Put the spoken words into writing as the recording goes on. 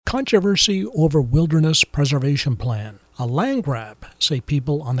Controversy over wilderness preservation plan. A land grab, say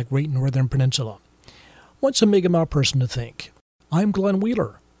people on the Great Northern Peninsula. What's a Mi'kmaq person to think? I'm Glenn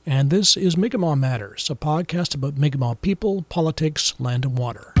Wheeler, and this is Mi'kmaq Matters, a podcast about Mi'kmaq people, politics, land, and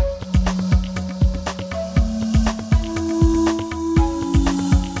water.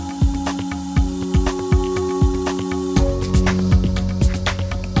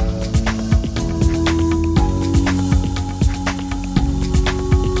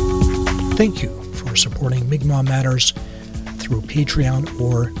 Thank you for supporting Mi'kmaq Matters through Patreon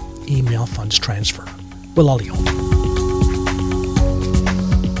or email funds transfer. Wilalio.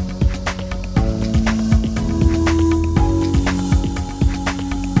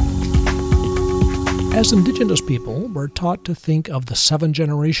 As Indigenous people, we're taught to think of the 7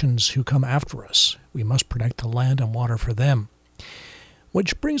 generations who come after us. We must protect the land and water for them.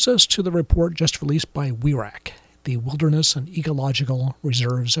 Which brings us to the report just released by WERAC, the Wilderness and Ecological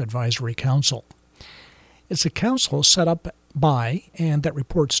Reserves Advisory Council. It's a council set up by and that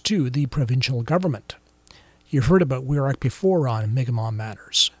reports to the provincial government. You've heard about WERAC before on Mi'kmaq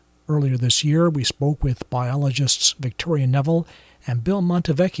Matters. Earlier this year, we spoke with biologists Victoria Neville and Bill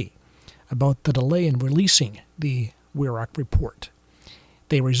Montevecchi about the delay in releasing the WERAC report.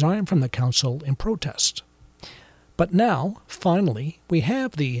 They resigned from the council in protest. But now, finally, we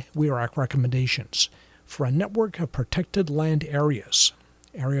have the WERAC recommendations for a network of protected land areas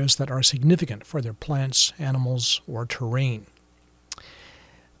that are significant for their plants, animals, or terrain.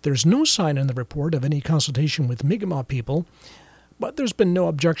 There's no sign in the report of any consultation with Mi'kmaq people, but there's been no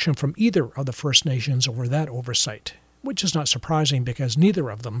objection from either of the First Nations over that oversight, which is not surprising because neither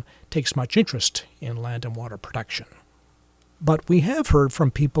of them takes much interest in land and water protection. But we have heard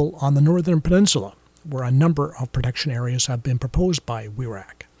from people on the Northern Peninsula, where a number of protection areas have been proposed by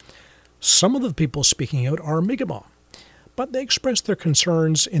WERAC. Some of the people speaking out are Mi'kmaq, but they express their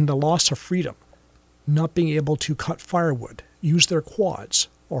concerns in the loss of freedom, not being able to cut firewood, use their quads,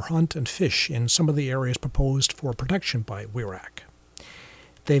 or hunt and fish in some of the areas proposed for protection by WERAC.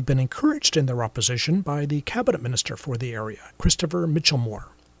 They've been encouraged in their opposition by the Cabinet Minister for the area, Christopher Michelmore.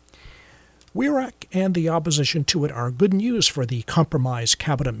 WERAC and the opposition to it are good news for the compromised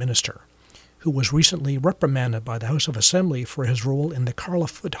Cabinet Minister, who was recently reprimanded by the House of Assembly for his role in the Carla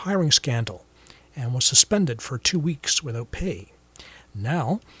Foote hiring scandal and was suspended for 2 weeks without pay.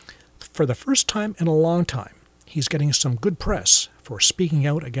 Now, for the first time in a long time, he's getting some good press for speaking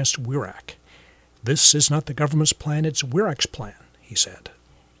out against WERAC. This is not the government's plan, it's WERAC's plan, he said.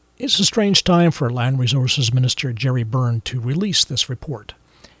 It's a strange time for Land Resources Minister Gerry Byrne to release this report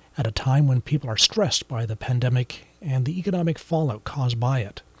at a time when people are stressed by the pandemic and the economic fallout caused by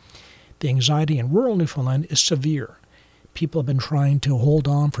it. The anxiety in rural Newfoundland is severe. People have been trying to hold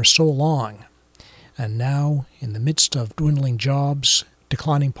on for so long. And now, in the midst of dwindling jobs,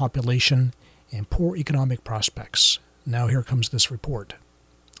 declining population, and poor economic prospects, now here comes this report.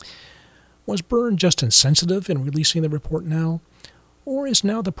 Was Byrne just insensitive in releasing the report now? Or is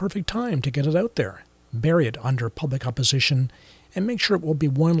now the perfect time to get it out there, bury it under public opposition, and make sure it will be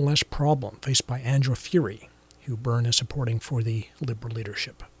one less problem faced by Andrew Furey, who Byrne is supporting for the Liberal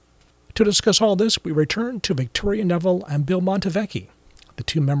leadership? To discuss all this, we return to Victoria Neville and Bill Montevecchi, the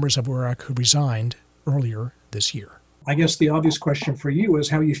 2 members of WERAC who resigned earlier this year. I guess the obvious question for you is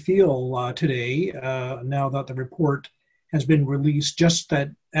how you feel today, now that the report has been released, just that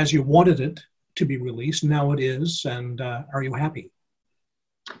as you wanted it to be released, now it is, and are you happy?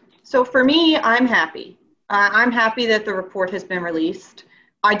 So for me, I'm happy. I'm happy that the report has been released.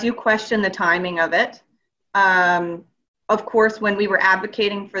 I do question the timing of it. Of course, when we were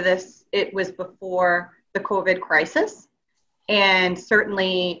advocating for this, it was before the COVID crisis. And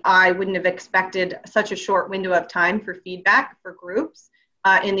certainly I wouldn't have expected such a short window of time for feedback for groups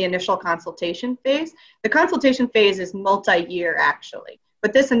in the initial consultation phase. The consultation phase is multi-year actually,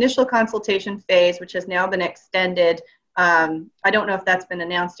 but this initial consultation phase, which has now been extended, I don't know if that's been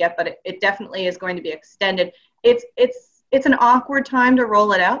announced yet, but it definitely is going to be extended. It's an awkward time to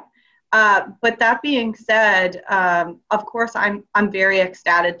roll it out. But that being said, of course, I'm very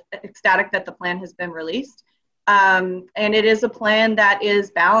ecstatic that the plan has been released. And it is a plan that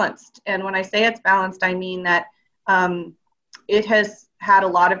is balanced. And when I say it's balanced, I mean that it has had a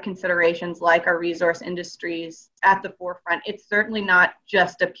lot of considerations like our resource industries at the forefront. It's certainly not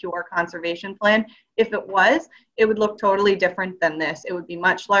just a pure conservation plan. If it was, it would look totally different than this. It would be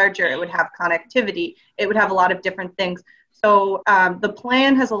much larger. It would have connectivity. It would have a lot of different things. So the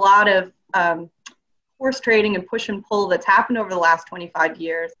plan has a lot of horse trading and push and pull that's happened over the last 25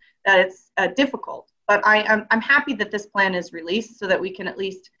 years that it's difficult. But I'm happy that this plan is released so that we can at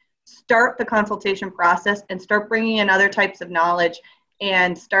least start the consultation process and start bringing in other types of knowledge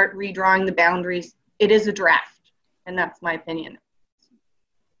and start redrawing the boundaries. It is a draft, and that's my opinion.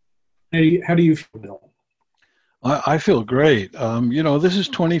 How do you feel, Bill? I feel great. This is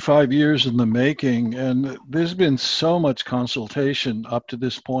 25 years in the making, and there's been so much consultation up to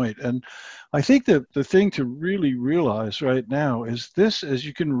this point. And I think that the thing to really realize right now is this, as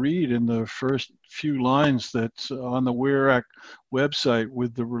you can read in the first few lines that's on the WERAC website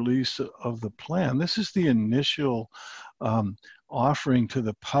with the release of the plan, this is the initial offering to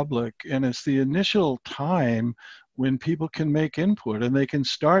the public, and it's the initial time when people can make input, and they can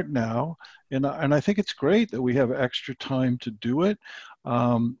start now. And I think it's great that we have extra time to do it.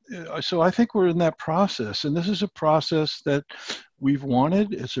 So I think we're in that process, and this is a process that we've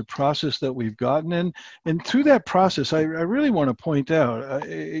wanted. It's a process that we've gotten in, and through that process, I really want to point out,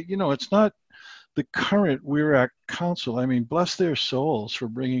 it's not the current WERAC Council. I mean, bless their souls for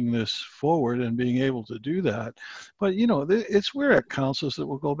bringing this forward and being able to do that. But, it's WERAC councils that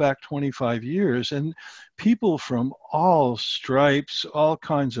will go back 25 years, and people from all stripes, all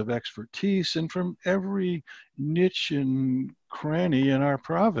kinds of expertise, and from every niche and cranny in our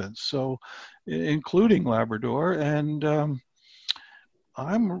province, so including Labrador. And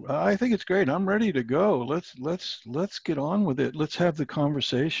I think it's great. I'm ready to go. Let's get on with it. Let's have the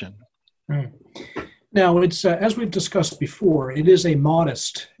conversation. Now, it's as we've discussed before, it is a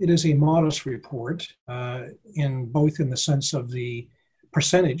modest report in the sense of the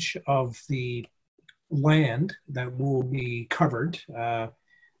percentage of the land that will be covered.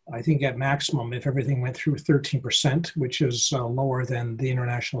 I think at maximum, if everything went through, 13%, which is lower than the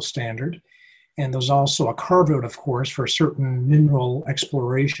international standard. And there's also a carve-out, of course, for certain mineral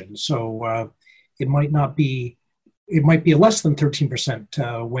exploration. So it might be less than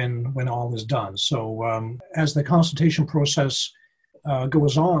 13% when all is done. So as the consultation process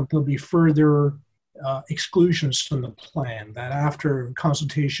goes on, there'll be further exclusions from the plan. That after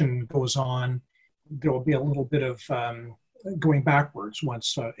consultation goes on, there will be a little bit of going backwards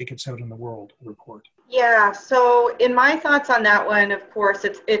once it gets out in the world report. Yeah. So in my thoughts on that one, of course,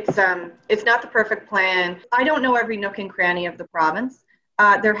 it's not the perfect plan. I don't know every nook and cranny of the province.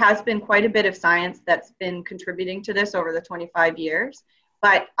 There has been quite a bit of science that's been contributing to this over the 25 years,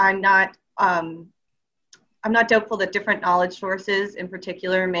 but I'm not doubtful that different knowledge sources in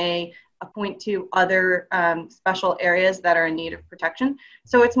particular may point to other special areas that are in need of protection.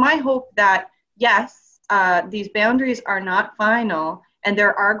 So it's my hope that, yes, these boundaries are not final, and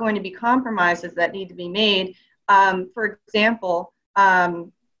there are going to be compromises that need to be made. For example,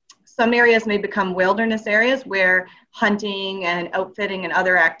 some areas may become wilderness areas where hunting and outfitting and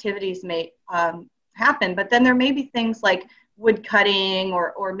other activities may happen, but then there may be things like wood cutting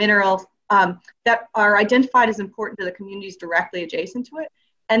or minerals that are identified as important to the communities directly adjacent to it.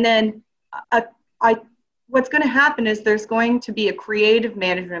 And then what's going to happen is there's going to be a creative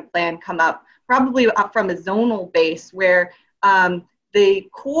management plan come up, probably up from a zonal base where the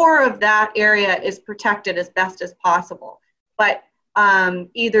core of that area is protected as best as possible. But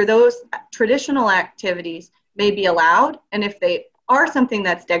either those traditional activities may be allowed, and if they are something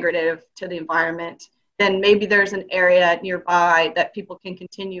that's degradative to the environment, then maybe there's an area nearby that people can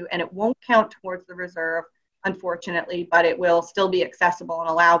continue, and it won't count towards the reserve, unfortunately, but it will still be accessible and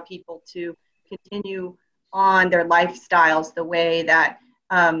allow people to continue on their lifestyles the way that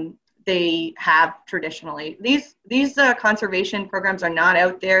they have traditionally. These conservation programs are not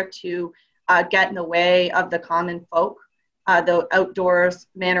out there to get in the way of the common folk, the outdoors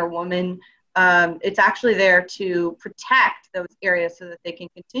man or woman. It's actually there to protect those areas so that they can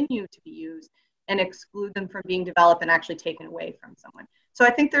continue to be used and exclude them from being developed and actually taken away from someone. So I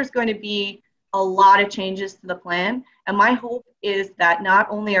think there's going to be a lot of changes to the plan. And my hope is that not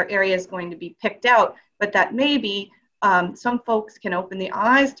only are areas going to be picked out, but that maybe some folks can open the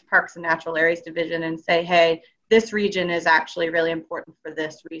eyes to Parks and Natural Areas Division and say, hey, this region is actually really important for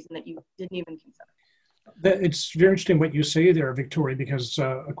this reason that you didn't even consider. It's very interesting what you say there, Victoria, because,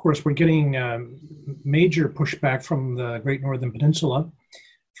 of course, we're getting major pushback from the Great Northern Peninsula,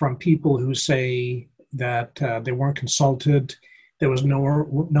 from people who say that they weren't consulted. There was no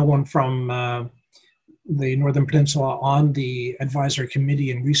one from the Northern Peninsula on the advisory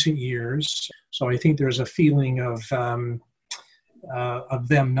committee in recent years. So I think there's a feeling of them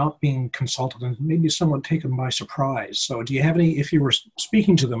not being consulted and maybe somewhat taken by surprise. So do you have any, if you were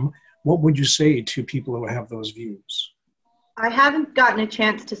speaking to them, what would you say to people who have those views? I haven't gotten a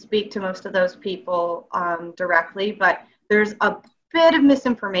chance to speak to most of those people directly, but there's a bit of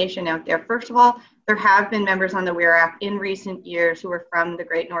misinformation out there. First of all, there have been members on the WERAC in recent years who are from the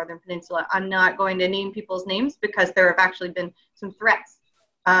Great Northern Peninsula. I'm not going to name people's names because there have actually been some threats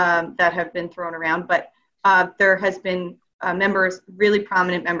that have been thrown around, but there has been members, really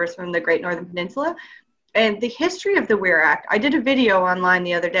prominent members from the Great Northern Peninsula. And the history of the Wirac, I did a video online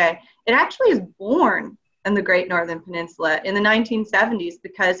the other day. It actually is born in the Great Northern Peninsula in the 1970s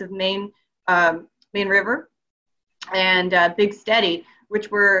because of Main River and Big Steady,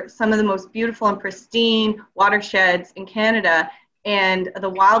 which were some of the most beautiful and pristine watersheds in Canada. And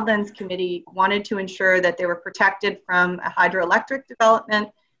the Wildlands Committee wanted to ensure that they were protected from a hydroelectric development,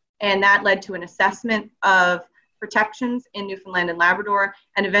 and that led to an assessment of protections in Newfoundland and Labrador,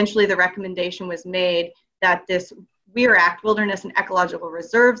 and eventually the recommendation was made that this WEIR Act, Wilderness and Ecological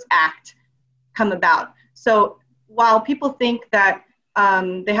Reserves Act, come about. So while people think that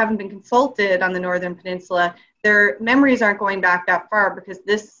they haven't been consulted on the Northern Peninsula, their memories aren't going back that far, because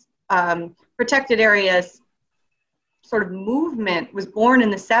this protected areas sort of movement was born in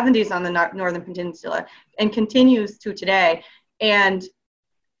the 70s on the Northern Peninsula and continues to today. And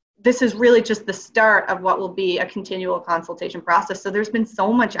this is really just the start of what will be a continual consultation process. So there's been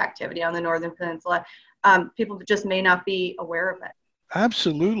so much activity on the Northern Peninsula. People just may not be aware of it.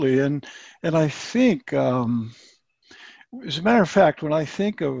 Absolutely. And I think, as a matter of fact, when I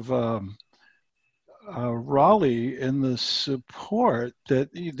think of Raleigh and the support that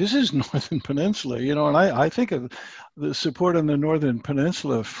this is Northern Peninsula, you know, and I think of the support on the Northern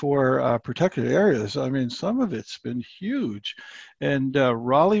Peninsula for protected areas. I mean, some of it's been huge. And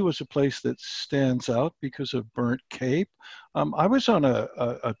Raleigh was a place that stands out because of Burnt Cape. I was on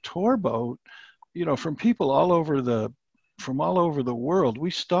a tour boat, you know, from people all over the world.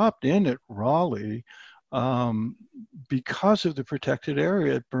 We stopped in at Raleigh because of the protected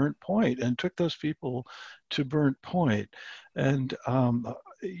area at Burnt Point, and took those people to Burnt Point. And,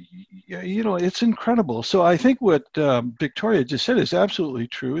 you know, it's incredible. So I think what Victoria just said is absolutely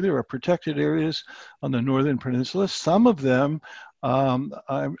true. There are protected areas on the Northern Peninsula. Some of them, I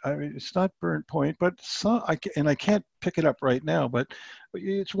mean, it's not Burnt Point, but some, and I can't pick it up right now, but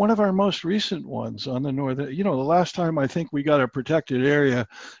it's one of our most recent ones on the northern. You know, the last time I think we got a protected area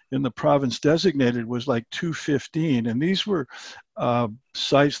in the province designated was like 2015, and these were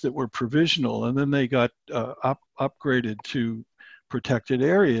sites that were provisional, and then they got upgraded to protected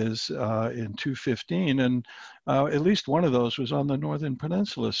areas in 2015, and at least one of those was on the Northern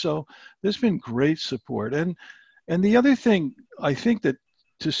Peninsula. So there's been great support. And the other thing, I think, that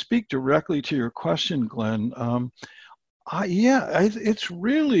to speak directly to your question, Glenn, it's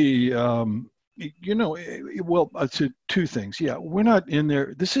really, you know, well, it's two things. Yeah, we're not in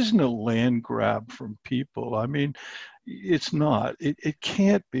there. This isn't a land grab from people. I mean, it's not. It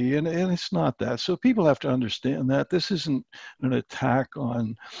can't be, and it's not that. So people have to understand that this isn't an attack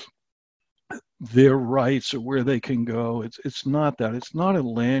on their rights or where they can go. It's not that. It's not a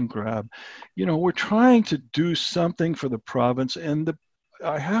land grab. You know, we're trying to do something for the province, and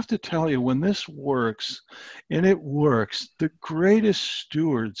I have to tell you, when this works, and it works, the greatest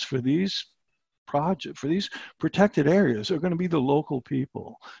stewards for these projects, for these protected areas, are going to be the local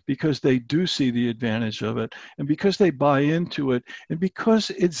people, because they do see the advantage of it, and because they buy into it, and because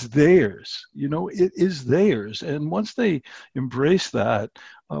it's theirs. You know, it is theirs. And once they embrace that,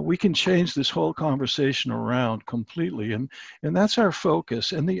 we can change this whole conversation around completely, and that's our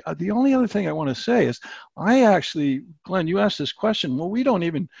focus. And the only other thing I want to say is, I actually, Glenn, you asked this question. Well, we don't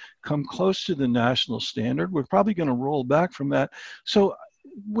even come close to the national standard. We're probably going to roll back from that. So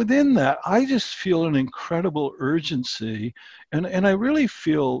within that, I just feel an incredible urgency, and I really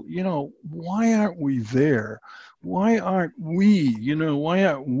feel, you know, why aren't we there? Why aren't we, you know, why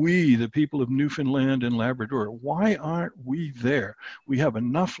aren't we, the people of Newfoundland and Labrador, why aren't we there? We have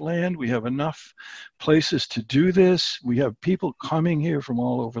enough land, we have enough places to do this, we have people coming here from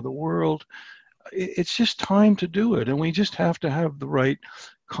all over the world. It's just time to do it, and we just have to have the right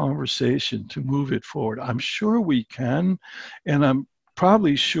conversation to move it forward. I'm sure we can, and I'm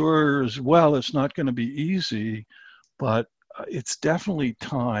probably sure as well it's not going to be easy, but it's definitely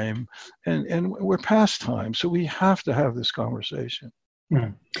time, and we're past time, so we have to have this conversation.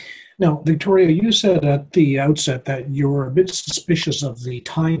 Mm. Now, Victoria, you said at the outset that you were a bit suspicious of the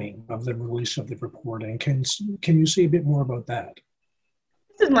timing of the release of the report, and can you say a bit more about that?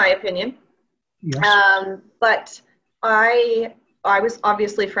 This is my opinion. Yes. But I was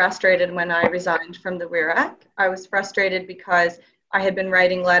obviously frustrated when I resigned from the WEIR. I was frustrated because I had been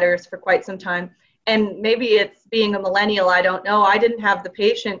writing letters for quite some time. And maybe it's being a millennial, I don't know. I didn't have the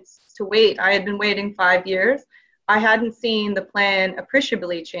patience to wait. I had been waiting 5 years. I hadn't seen the plan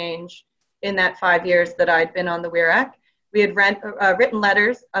appreciably change in that 5 years that I'd been on the WEIR. We had written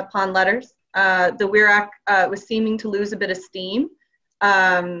letters upon letters. The WEIR was seeming to lose a bit of steam.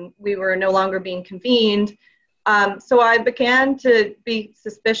 We were no longer being convened. So I began to be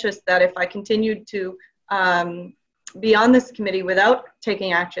suspicious that if I continued to be on this committee without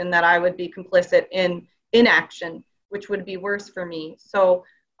taking action, that I would be complicit in inaction, which would be worse for me. So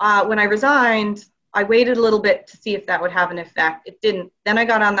when I resigned, I waited a little bit to see if that would have an effect. It didn't. Then I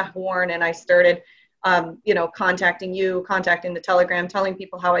got on the horn and I started, contacting the Telegram, telling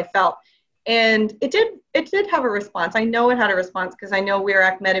people how I felt. And it did have a response. I know it had a response because I know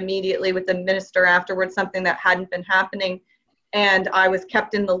WERAC met immediately with the minister afterwards, something that hadn't been happening. And I was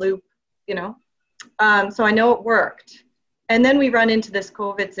kept in the loop, so I know it worked. And then we run into this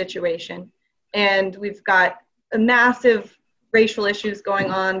COVID situation, and we've got a massive racial issues going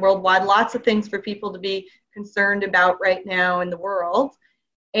on worldwide, lots of things for people to be concerned about right now in the world.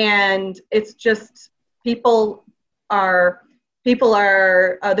 And it's just, people are,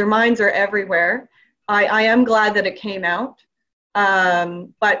 their minds are everywhere. I am glad that it came out.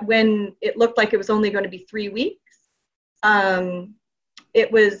 But when it looked like it was only going to be 3 weeks,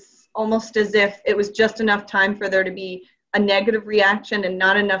 it was almost as if it was just enough time for there to be a negative reaction and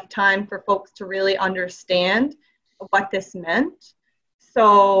not enough time for folks to really understand what this meant.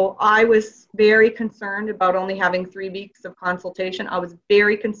 So I was very concerned about only having 3 weeks of consultation. I was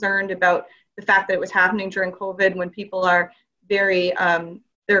very concerned about the fact that it was happening during COVID, when people are very,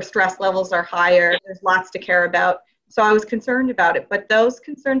 their stress levels are higher. There's lots to care about. So I was concerned about it, but those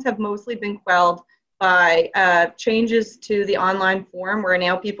concerns have mostly been quelled by changes to the online form, where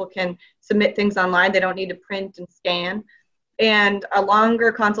now people can submit things online. They don't need to print and scan, and a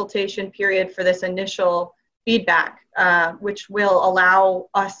longer consultation period for this initial feedback, which will allow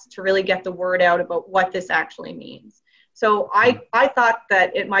us to really get the word out about what this actually means. So I thought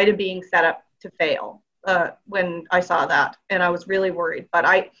that it might have been set up to fail when I saw that, and I was really worried, but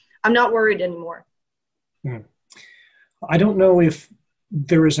I'm not worried anymore. I don't know if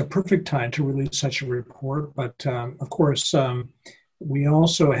there is a perfect time to release such a report, but of course, we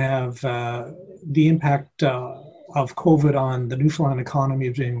also have the impact of COVID on the Newfoundland economy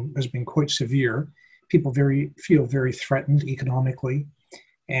has been quite severe. People feel very threatened economically,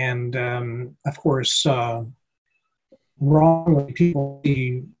 and of course, wrongly, people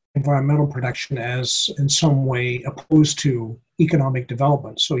see environmental protection as in some way opposed to economic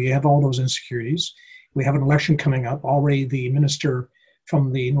development. So you have all those insecurities. We have an election coming up. Already the minister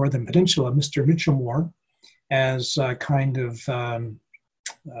from the Northern Peninsula, Mr. Mitchellmore, has kind of,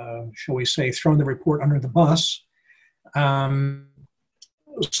 shall we say, thrown the report under the bus.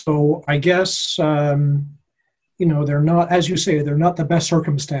 So I guess, they're not, as you say, they're not the best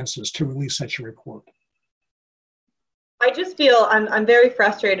circumstances to release such a report. I just feel I'm very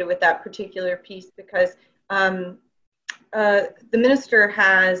frustrated with that particular piece, because the minister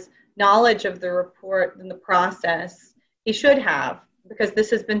has knowledge of the report and the process. He should have, because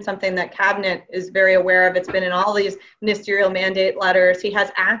this has been something that Cabinet is very aware of. It's been in all these ministerial mandate letters. He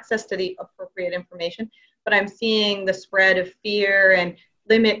has access to the appropriate information, but I'm seeing the spread of fear and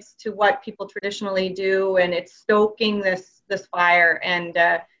limits to what people traditionally do, and it's stoking this fire. And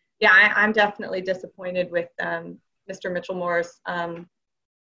I'm definitely disappointed with Mr. Mitchellmore's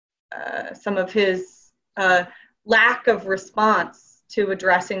some of his lack of response to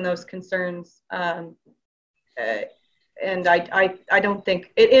addressing those concerns. And I don't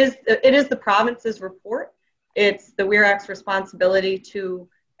think it is the province's report. It's the WERAC's responsibility to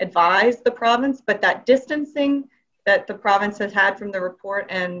advise the province, but that distancing that the province has had from the report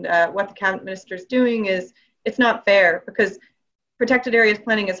and what the cabinet minister is doing it's not fair, because protected areas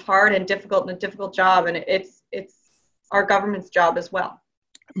planning is hard and difficult, and a difficult job, and it's our government's job as well.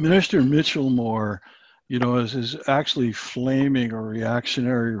 Minister Mitchellmore, is actually flaming a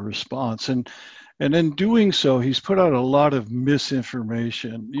reactionary response, and in doing so, he's put out a lot of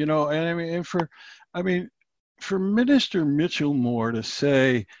misinformation. And for Minister Mitchellmore to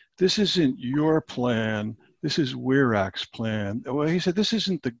say this isn't your plan, this is WERAC's plan. Well, he said this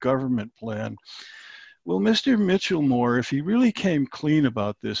isn't the government plan. Well, Mr. Mitchellmore, if he really came clean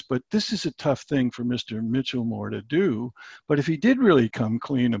about this, but this is a tough thing for Mr. Mitchellmore to do, but if he did really come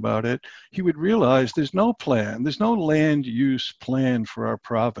clean about it, he would realize there's no plan, there's no land use plan for our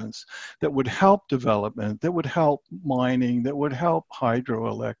province that would help development, that would help mining, that would help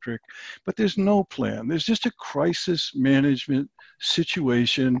hydroelectric, but there's no plan. There's just a crisis management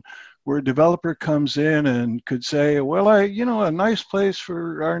situation where a developer comes in and could say, well, a nice place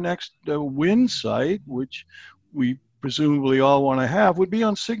for our next wind site, which we presumably all want to have, would be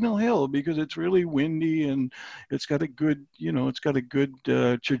on Signal Hill, because it's really windy and it's got a good,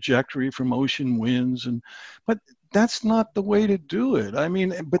 trajectory from ocean winds. But that's not the way to do it.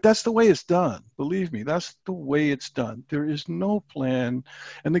 But that's the way it's done. Believe me, that's the way it's done. There is no plan,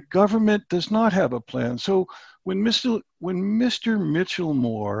 and the government does not have a plan. So when Mr.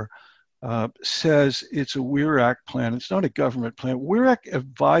 Mitchellmore says it's a WERAC plan. It's not a government plan. WERAC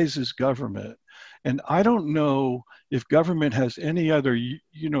advises government. And I don't know if government has any other,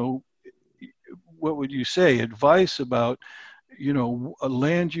 what would you say, advice about, a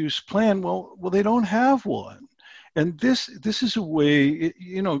land use plan. Well, they don't have one. And this is a way,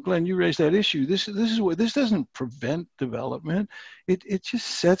 Glenn, you raised that issue. This is a way, this doesn't prevent development. It just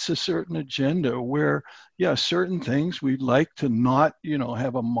sets a certain agenda where, certain things we'd like to not,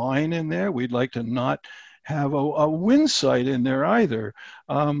 have a mine in there. We'd like to not have a wind site in there either.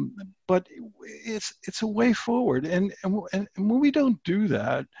 But it's a way forward. And when we don't do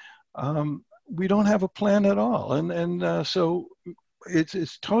that, we don't have a plan at all. And so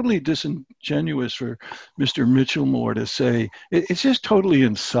it's totally disingenuous for Mr. Michelmore to say, it's just totally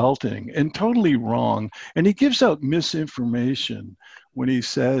insulting and totally wrong. And he gives out misinformation when he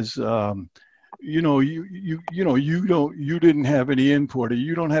says, you didn't have any input, or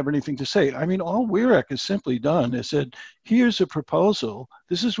you don't have anything to say. I mean, all WERAC has simply done is said, here's a proposal.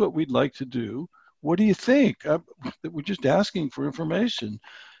 This is what we'd like to do. What do you think? We're just asking for information.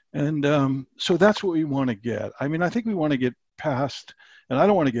 And so that's what we want to get. I mean, I think we want to get past, and I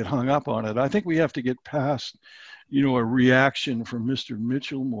don't want to get hung up on it. I think we have to get past, a reaction from Mr.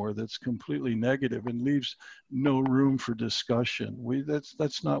 Michelmore that's completely negative and leaves no room for discussion.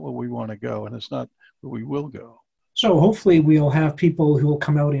 That's not where we want to go, and it's not where we will go. So hopefully we'll have people who will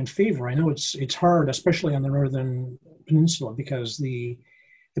come out in favor. I know it's hard, especially on the Northern Peninsula, because the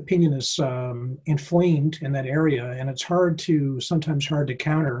opinion is inflamed in that area, and it's sometimes hard to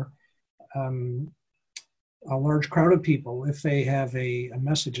counter a large crowd of people if they have a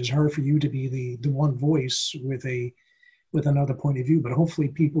message. It's hard for you to be the one voice with another point of view, but hopefully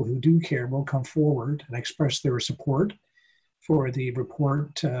people who do care will come forward and express their support for the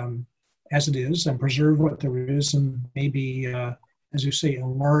report as it is, and preserve what there is, and maybe, as you say,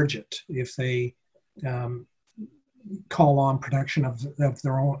 enlarge it if they call on protection of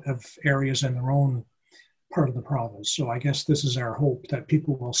their own areas in their own part of the province. So I guess this is our hope, that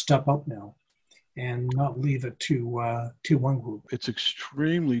people will step up now and not leave it to one group. It's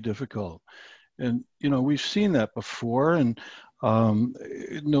extremely difficult, and we've seen that before, and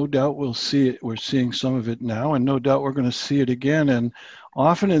no doubt we'll see it. We're seeing some of it now, and no doubt we're going to see it again. And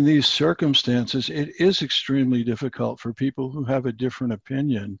often in these circumstances, it is extremely difficult for people who have a different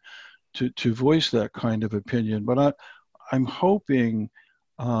opinion to voice that kind of opinion. But I'm hoping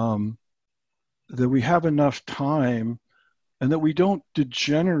that we have enough time, and that we don't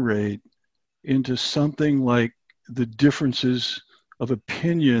degenerate into something like the differences of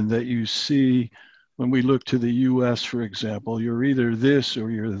opinion that you see when we look to the US, for example. You're either this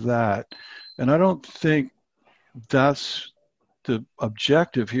or you're that. And I don't think that's the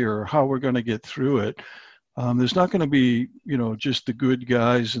objective here, or how we're going to get through it. There's not going to be, just the good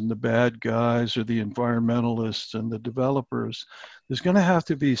guys and the bad guys, or the environmentalists and the developers. There's going to have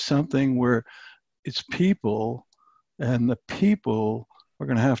to be something where it's people, and the people are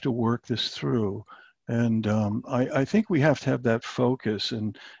going to have to work this through. And I think we have to have that focus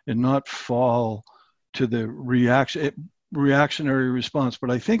and not fall to the reactionary response. But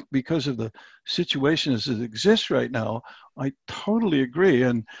I think because of the situation as it exists right now, I totally agree.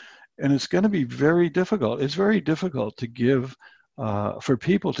 And it's going to be very difficult. It's very difficult to give, for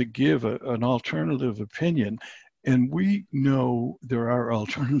people to give an alternative opinion. And we know there are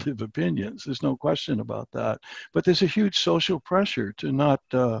alternative opinions. There's no question about that. But there's a huge social pressure to not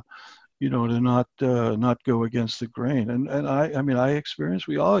go against the grain. And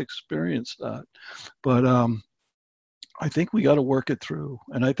we all experience that. But I think we got to work it through,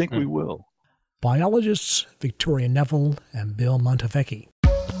 and I think we will. Biologists Victoria Neville and Bill Montevecchi.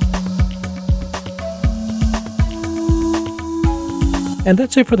 And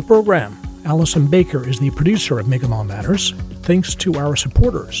that's it for the program. Allison Baker is the producer of Mi'kmaq Matters. Thanks to our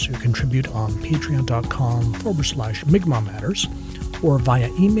supporters who contribute on patreon.com/Mi'kmaq Matters, or via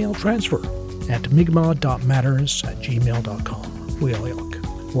email transfer at mi'kmaq.matters@gmail.com.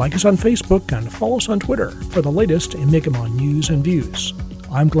 Wheelock. Like us on Facebook and follow us on Twitter for the latest in Mi'kmaq news and views.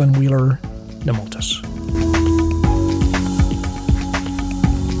 I'm Glenn Wheeler, Nemultis.